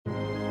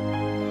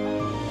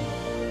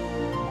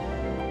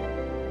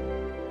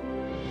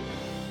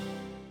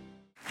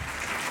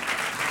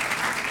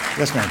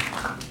Yes,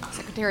 ma'am.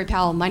 Secretary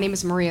Powell, my name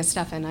is Maria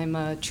Steffen. I'm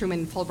a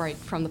Truman Fulbright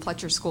from the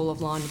Fletcher School of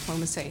Law and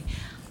Diplomacy.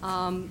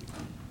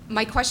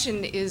 My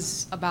question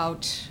is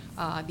about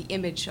the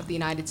image of the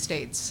United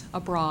States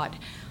abroad.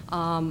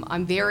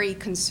 I'm very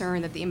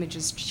concerned that the image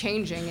is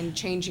changing and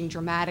changing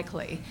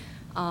dramatically,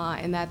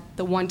 and that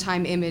the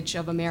one-time image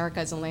of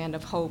America as a land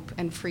of hope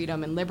and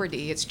freedom and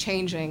liberty is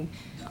changing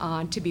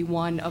to be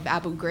one of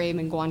Abu Ghraib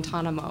and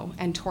Guantanamo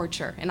and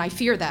torture. And I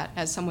fear that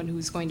as someone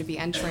who's going to be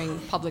entering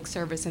public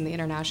service in the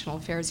international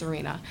affairs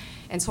arena.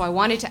 And so I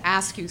wanted to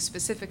ask you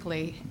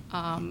specifically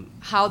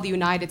how the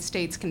United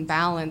States can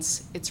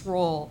balance its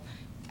role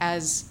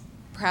as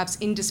perhaps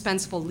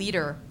indispensable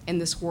leader in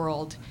this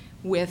world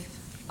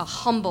with a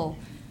humble,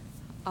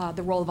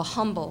 the role of a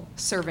humble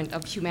servant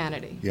of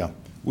humanity. Yeah,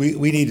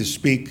 we need to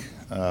speak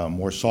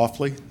more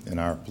softly in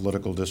our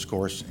political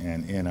discourse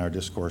and in our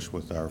discourse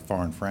with our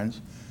foreign friends.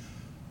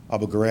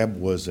 Abu Ghraib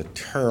was a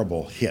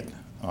terrible hit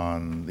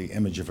on the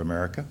image of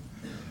America.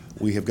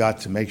 We have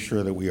got to make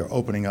sure that we are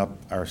opening up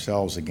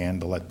ourselves again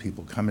to let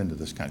people come into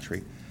this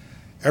country.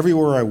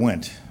 Everywhere I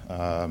went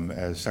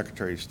as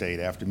Secretary of State,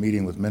 after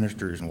meeting with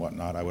ministers and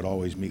whatnot, I would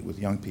always meet with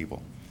young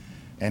people.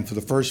 And for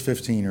the first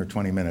 15 or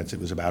 20 minutes, it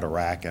was about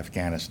Iraq,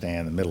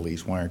 Afghanistan, the Middle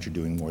East. Why aren't you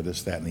doing more,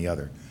 this, that, and the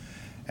other?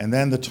 And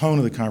then the tone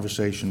of the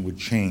conversation would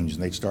change,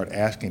 and they'd start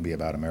asking me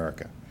about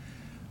America.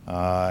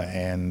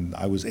 And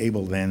I was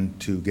able then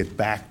to get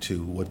back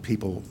to what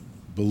people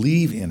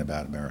believe in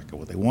about America,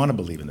 what they want to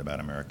believe in about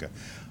America.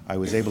 I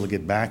was able to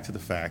get back to the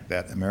fact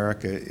that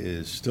America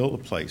is still a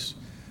place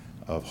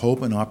of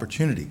hope and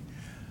opportunity.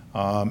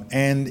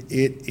 And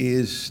it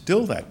is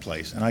still that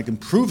place, and I can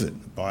prove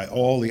it by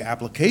all the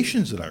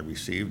applications that I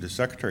received as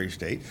Secretary of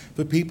State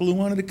for people who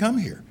wanted to come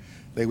here.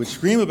 They would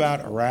scream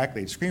about Iraq,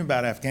 they'd scream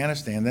about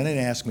Afghanistan, then they'd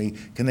ask me,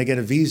 can they get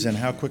a visa and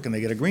how quick can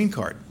they get a green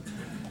card?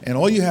 And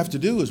all you have to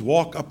do is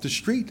walk up the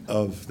street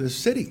of this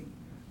city,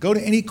 go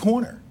to any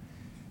corner,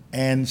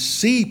 and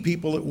see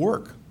people at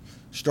work,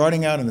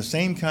 starting out in the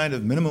same kind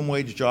of minimum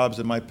wage jobs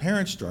that my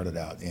parents started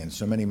out in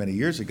so many, many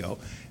years ago.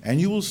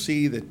 And you will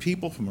see that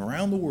people from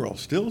around the world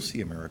still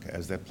see America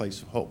as that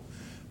place of hope.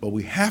 But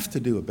we have to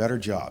do a better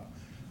job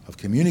of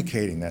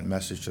communicating that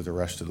message to the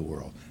rest of the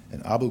world.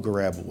 And Abu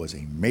Ghraib was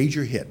a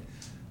major hit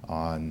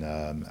on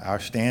our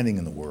standing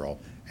in the world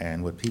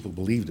and what people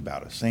believed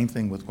about us. Same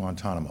thing with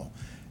Guantanamo.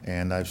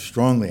 And I've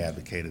strongly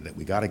advocated that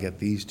we got to get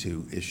these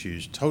two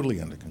issues totally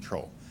under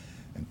control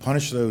and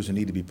punish those who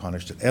need to be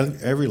punished at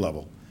every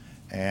level,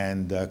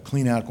 and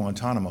clean out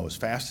Guantanamo as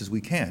fast as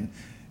we can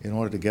in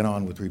order to get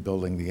on with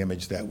rebuilding the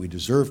image that we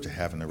deserve to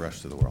have in the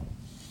rest of the world.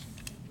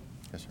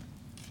 Yes,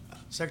 sir.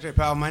 Secretary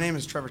Powell, my name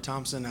is Trevor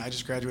Thompson. I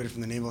just graduated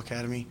from the Naval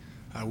Academy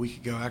a week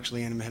ago,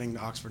 actually, and I'm heading to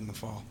Oxford in the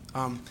fall.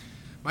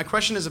 My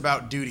question is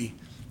about duty.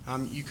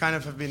 You kind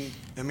of have been,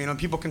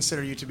 people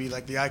consider you to be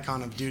like the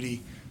icon of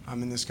duty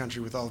in this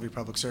country with all of your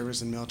public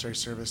service and military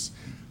service.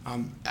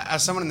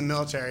 As someone in the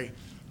military,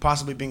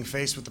 possibly being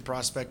faced with the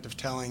prospect of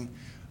telling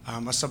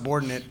a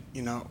subordinate,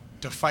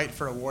 to fight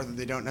for a war that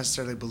they don't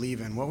necessarily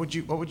believe in, what would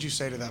you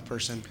say to that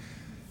person?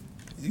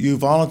 You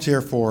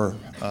volunteer for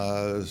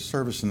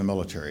service in the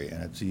military,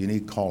 and it's a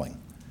unique calling.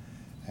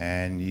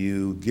 And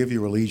you give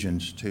your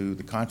allegiance to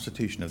the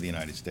Constitution of the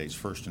United States,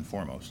 first and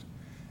foremost,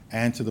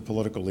 and to the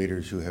political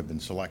leaders who have been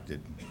selected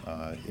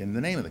in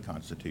the name of the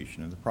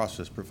Constitution and the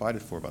process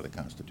provided for by the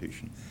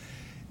Constitution.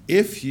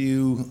 If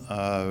you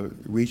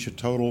reach a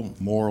total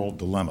moral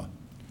dilemma,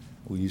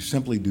 where you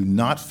simply do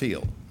not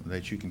feel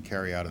that you can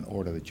carry out an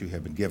order that you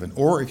have been given,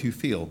 or if you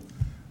feel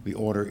the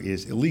order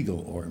is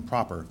illegal or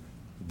improper,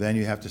 then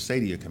you have to say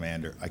to your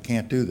commander, I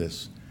can't do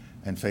this,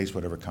 and face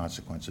whatever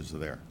consequences are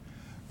there.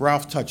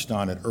 Ralph touched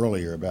on it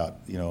earlier about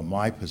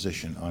my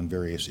position on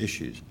various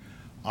issues.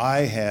 I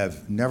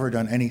have never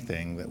done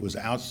anything that was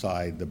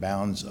outside the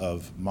bounds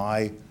of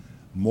my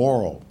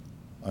moral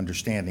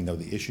understanding of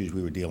the issues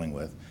we were dealing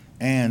with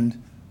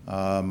and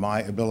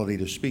my ability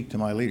to speak to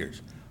my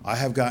leaders. I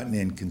have gotten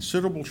in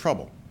considerable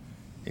trouble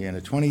in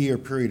a 20-year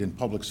period in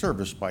public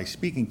service by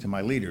speaking to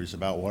my leaders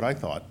about what I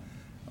thought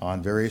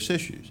on various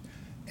issues.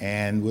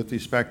 And with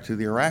respect to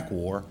the Iraq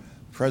War,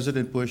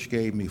 President Bush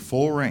gave me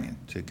full rein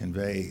to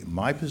convey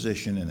my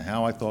position and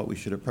how I thought we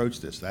should approach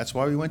this. That's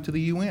why we went to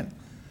the UN.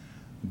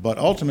 But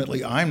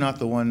ultimately, I'm not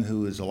the one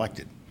who is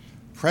elected.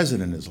 The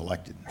president is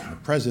elected. The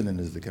president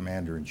is the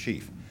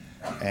commander-in-chief.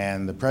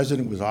 And the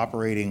president was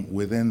operating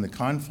within the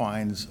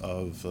confines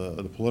of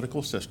the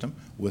political system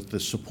with the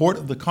support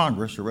of the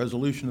Congress, a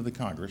resolution of the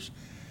Congress,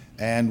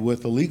 and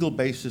with the legal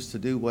basis to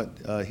do what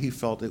he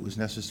felt it was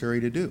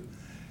necessary to do.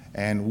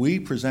 And we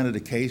presented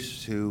a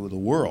case to the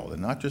world,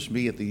 and not just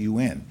me at the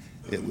UN.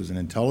 It was an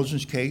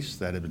intelligence case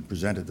that had been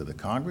presented to the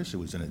Congress. It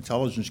was an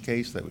intelligence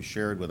case that was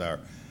shared with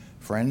our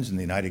friends in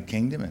the United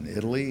Kingdom and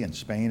Italy and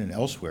Spain and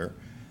elsewhere.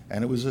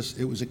 And it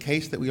was a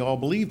case that we all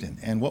believed in.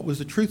 And what was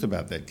the truth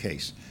about that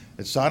case?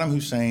 That Saddam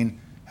Hussein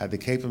had the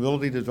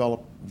capability to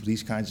develop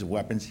these kinds of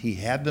weapons. He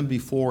had them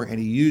before and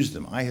he used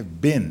them. I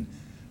have been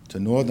to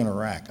northern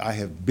Iraq. I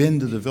have been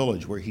to the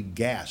village where he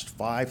gassed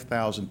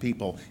 5,000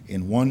 people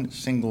in one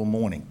single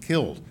morning,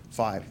 killed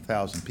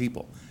 5,000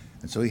 people.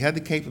 And so he had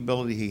the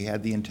capability, he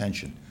had the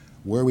intention.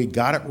 Where we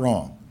got it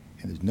wrong,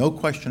 and there's no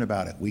question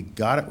about it, we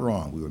got it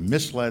wrong, we were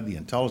misled, the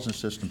intelligence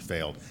system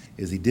failed,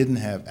 is he didn't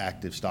have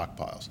active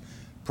stockpiles.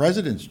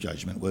 President's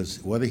judgment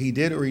was whether he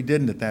did or he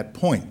didn't at that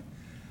point.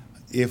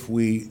 If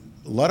we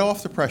let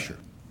off the pressure,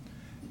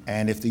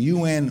 and if the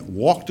UN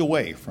walked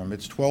away from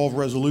its 12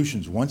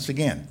 resolutions once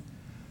again,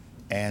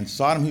 and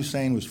Saddam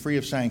Hussein was free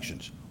of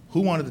sanctions,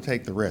 who wanted to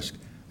take the risk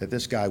that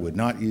this guy would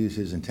not use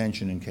his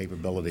intention and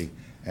capability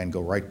and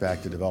go right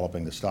back to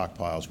developing the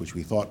stockpiles which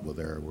we thought were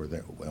there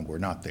and were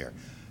not there?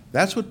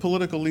 That's what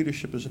political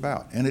leadership is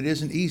about, and it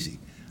isn't easy.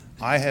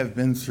 I have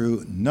been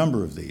through a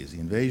number of these, the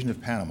invasion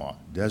of Panama,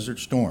 Desert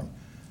Storm,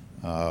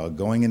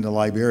 going into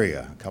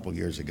Liberia a couple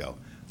years ago.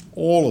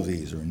 All of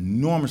these are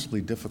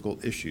enormously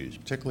difficult issues,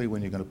 particularly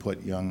when you're going to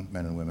put young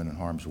men and women in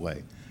harm's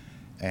way.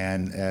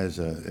 And as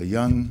a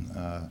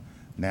young,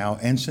 now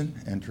ensign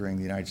entering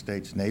the United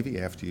States Navy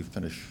after you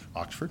finish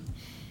Oxford,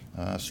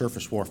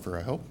 surface warfare,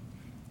 I hope.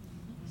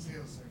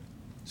 SEAL, sir.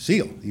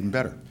 SEAL, even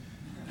better.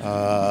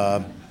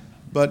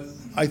 But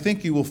I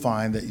think you will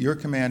find that your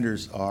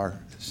commanders are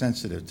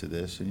sensitive to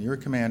this, and your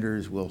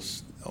commanders will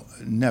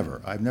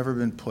never, I've never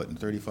been put in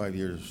 35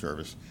 years of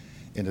service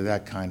into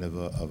that kind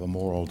of a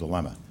moral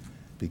dilemma,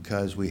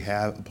 because we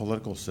have a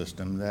political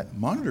system that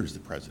monitors the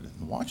president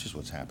and watches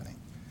what's happening.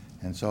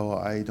 And so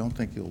I don't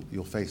think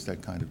you'll face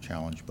that kind of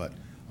challenge, but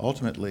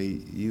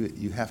ultimately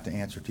you have to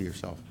answer to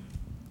yourself.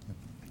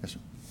 Yes, sir.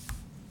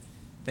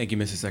 Thank you,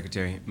 Mr.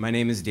 Secretary. My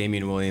name is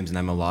Damian Williams, and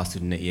I'm a law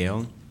student at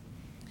Yale.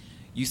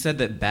 You said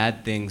that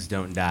bad things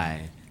don't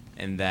die,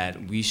 and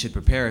that we should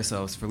prepare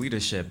ourselves for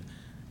leadership.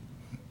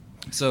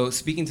 So,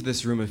 speaking to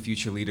this room of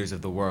future leaders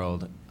of the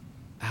world,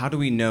 how do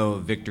we know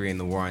victory in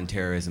the war on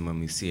terrorism when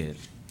we see it?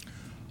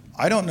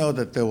 I don't know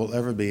that there will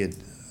ever be a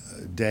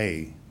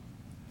day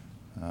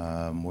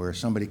where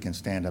somebody can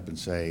stand up and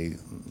say,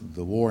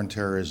 the war on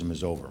terrorism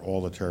is over,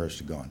 all the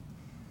terrorists are gone.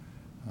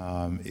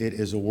 It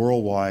is a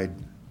worldwide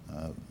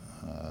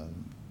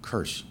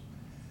curse.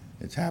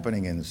 It's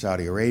happening in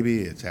Saudi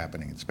Arabia, it's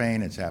happening in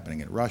Spain, it's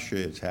happening in Russia,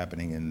 it's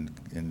happening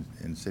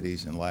in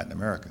cities in Latin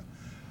America.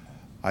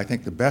 I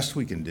think the best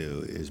we can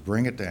do is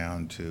bring it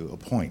down to a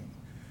point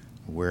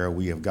where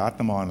we have got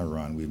them on the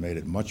run, we've made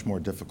it much more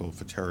difficult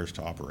for terrorists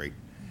to operate,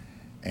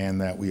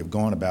 and that we have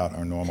gone about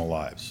our normal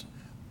lives.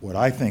 What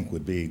I think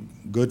would be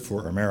good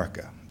for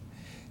America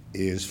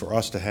is for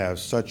us to have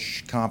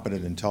such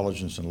competent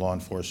intelligence and law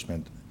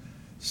enforcement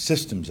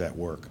systems at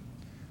work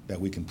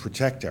that we can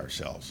protect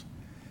ourselves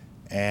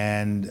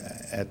and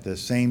at the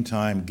same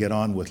time get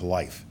on with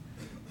life,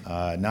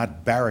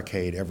 not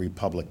barricade every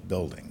public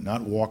building,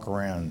 not walk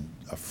around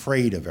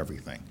afraid of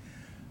everything.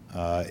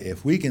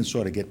 If we can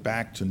sort of get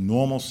back to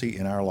normalcy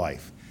in our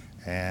life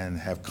and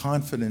have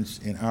confidence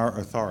in our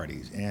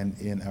authorities and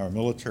in our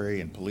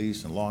military and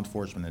police and law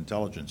enforcement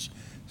intelligence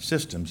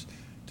systems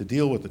to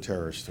deal with the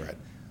terrorist threat,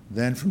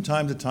 then from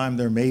time to time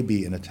there may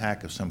be an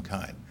attack of some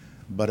kind,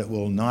 but it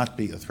will not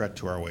be a threat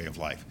to our way of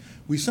life.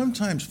 We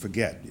sometimes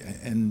forget,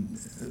 and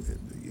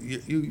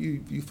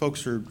you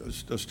folks are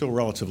still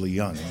relatively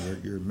young,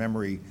 and your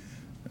memory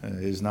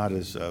is not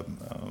as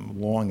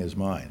long as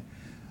mine.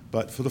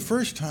 But for the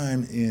first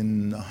time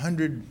in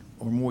 100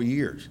 or more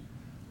years,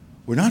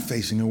 we're not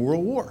facing a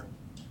world war.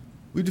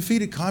 We've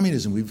defeated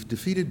communism, we've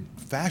defeated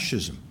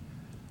fascism.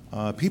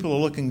 People are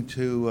looking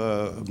to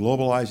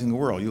globalizing the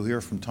world. You'll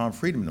hear from Tom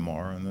Friedman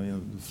tomorrow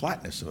and the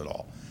flatness of it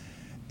all.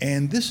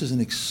 And this is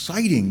an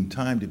exciting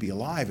time to be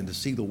alive and to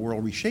see the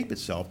world reshape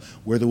itself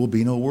where there will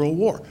be no world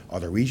war. Are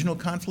there regional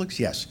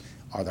conflicts? Yes.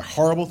 Are there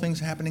horrible things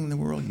happening in the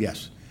world?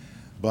 Yes.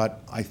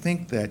 But I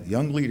think that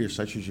young leaders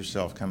such as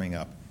yourself coming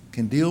up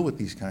can deal with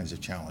these kinds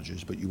of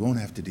challenges, but you won't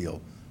have to deal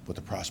with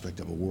the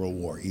prospect of a world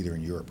war either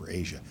in Europe or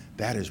Asia.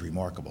 That is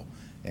remarkable,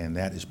 and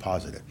that is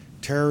positive.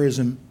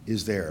 Terrorism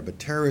is there, but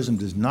terrorism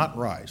does not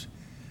rise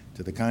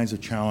to the kinds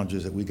of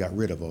challenges that we got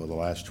rid of over the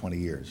last 20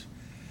 years.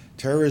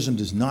 Terrorism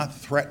does not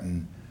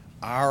threaten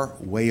our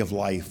way of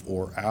life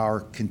or our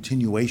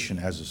continuation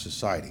as a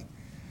society.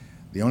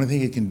 The only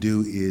thing it can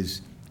do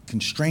is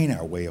constrain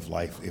our way of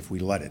life if we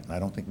let it, and I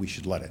don't think we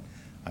should let it.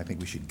 I think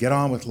we should get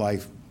on with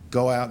life,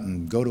 go out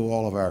and go to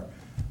all of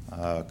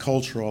our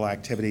cultural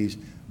activities,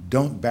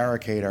 don't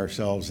barricade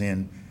ourselves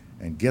in,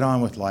 and get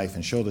on with life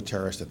and show the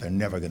terrorists that they're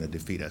never going to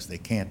defeat us. They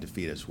can't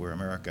defeat us. We're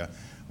America.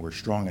 We're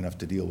strong enough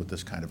to deal with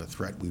this kind of a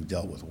threat. We've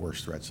dealt with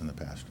worse threats in the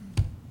past.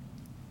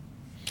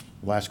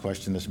 Last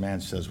question, this man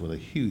says with a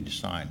huge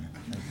sign.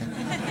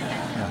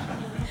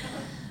 Yeah.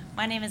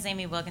 My name is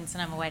Amy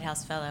Wilkinson. I'm a White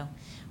House Fellow.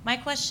 My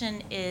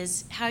question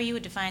is how you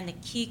would define the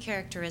key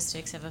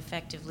characteristics of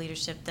effective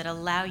leadership that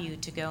allow you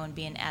to go and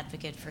be an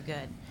advocate for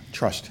good.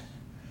 Trust.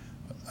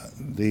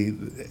 The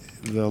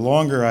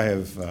longer I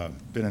have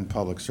been in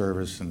public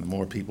service and the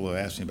more people have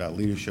asked me about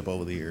leadership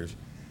over the years,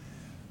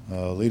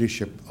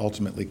 leadership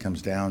ultimately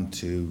comes down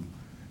to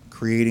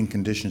creating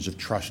conditions of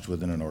trust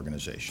within an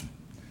organization.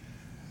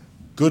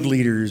 Good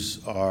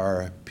leaders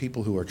are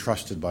people who are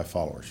trusted by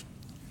followers.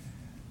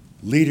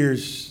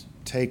 Leaders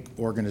take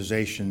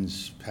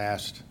organizations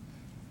past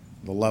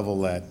the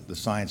level that the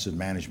science of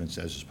management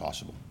says is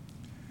possible.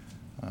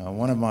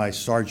 One of my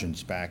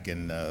sergeants back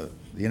in the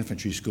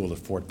infantry school at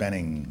Fort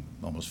Benning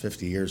almost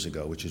 50 years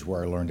ago, which is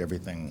where I learned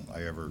everything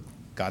I ever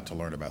got to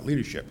learn about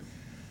leadership,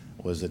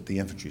 was at the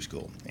infantry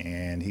school.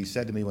 And he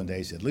said to me one day,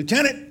 he said,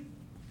 "Lieutenant,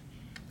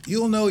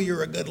 you'll know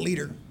you're a good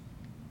leader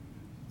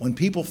when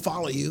people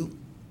follow you,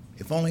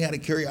 if only out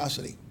of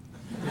curiosity."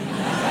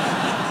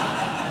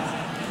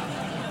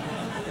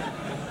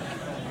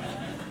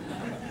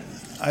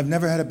 I've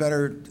never had a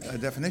better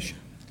definition.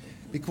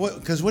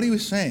 Because what he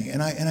was saying,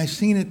 and I've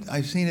seen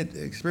it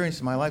experienced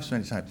in my life so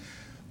many times,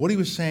 what he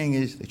was saying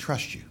is they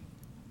trust you.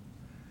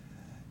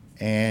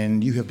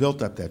 And you have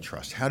built up that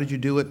trust. How did you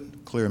do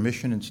it? Clear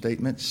mission and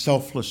statement,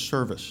 selfless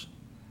service.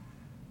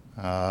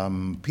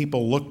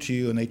 People look to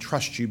you and they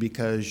trust you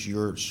because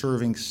you're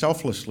serving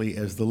selflessly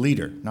as the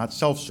leader, not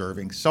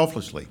self-serving,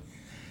 selflessly.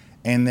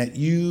 And that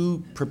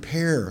you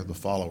prepare the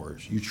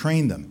followers, you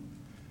train them.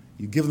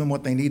 You give them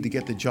what they need to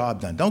get the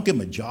job done. Don't give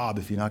them a job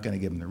if you're not going to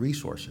give them the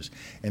resources,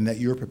 and that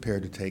you're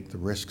prepared to take the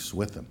risks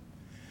with them.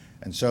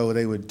 And so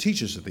they would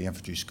teach us at the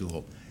infantry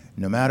school,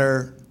 no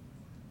matter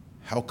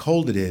how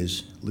cold it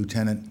is,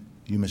 Lieutenant,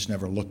 you must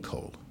never look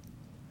cold.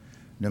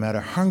 No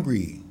matter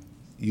hungry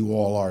you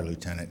all are,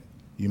 Lieutenant,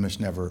 you must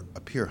never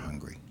appear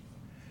hungry.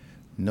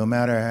 No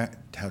matter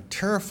how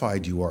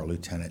terrified you are,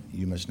 Lieutenant,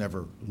 you must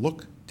never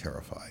look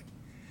terrified.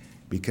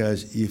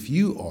 Because if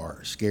you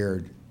are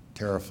scared,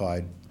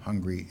 terrified,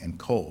 hungry, and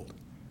cold,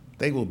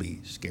 they will be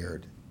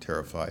scared,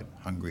 terrified,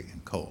 hungry,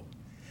 and cold.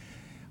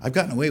 I've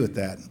gotten away with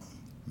that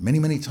many,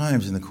 many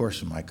times in the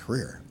course of my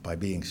career by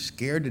being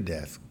scared to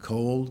death,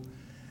 cold,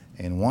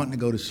 and wanting to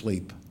go to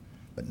sleep.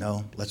 But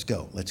no, let's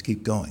go. Let's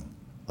keep going.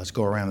 Let's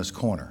go around this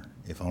corner,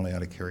 if only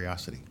out of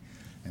curiosity.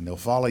 And they'll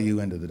follow you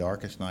into the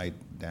darkest night,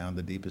 down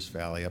the deepest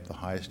valley, up the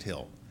highest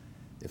hill,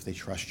 if they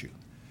trust you.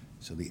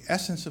 So the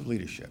essence of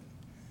leadership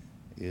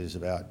is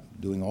about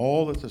doing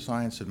all that the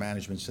science of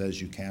management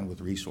says you can with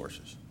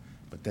resources,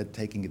 but then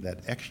taking that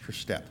extra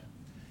step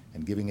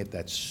and giving it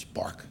that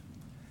spark.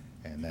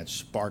 And that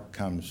spark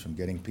comes from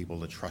getting people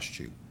to trust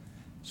you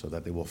so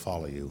that they will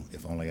follow you,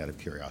 if only out of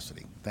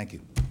curiosity. Thank you.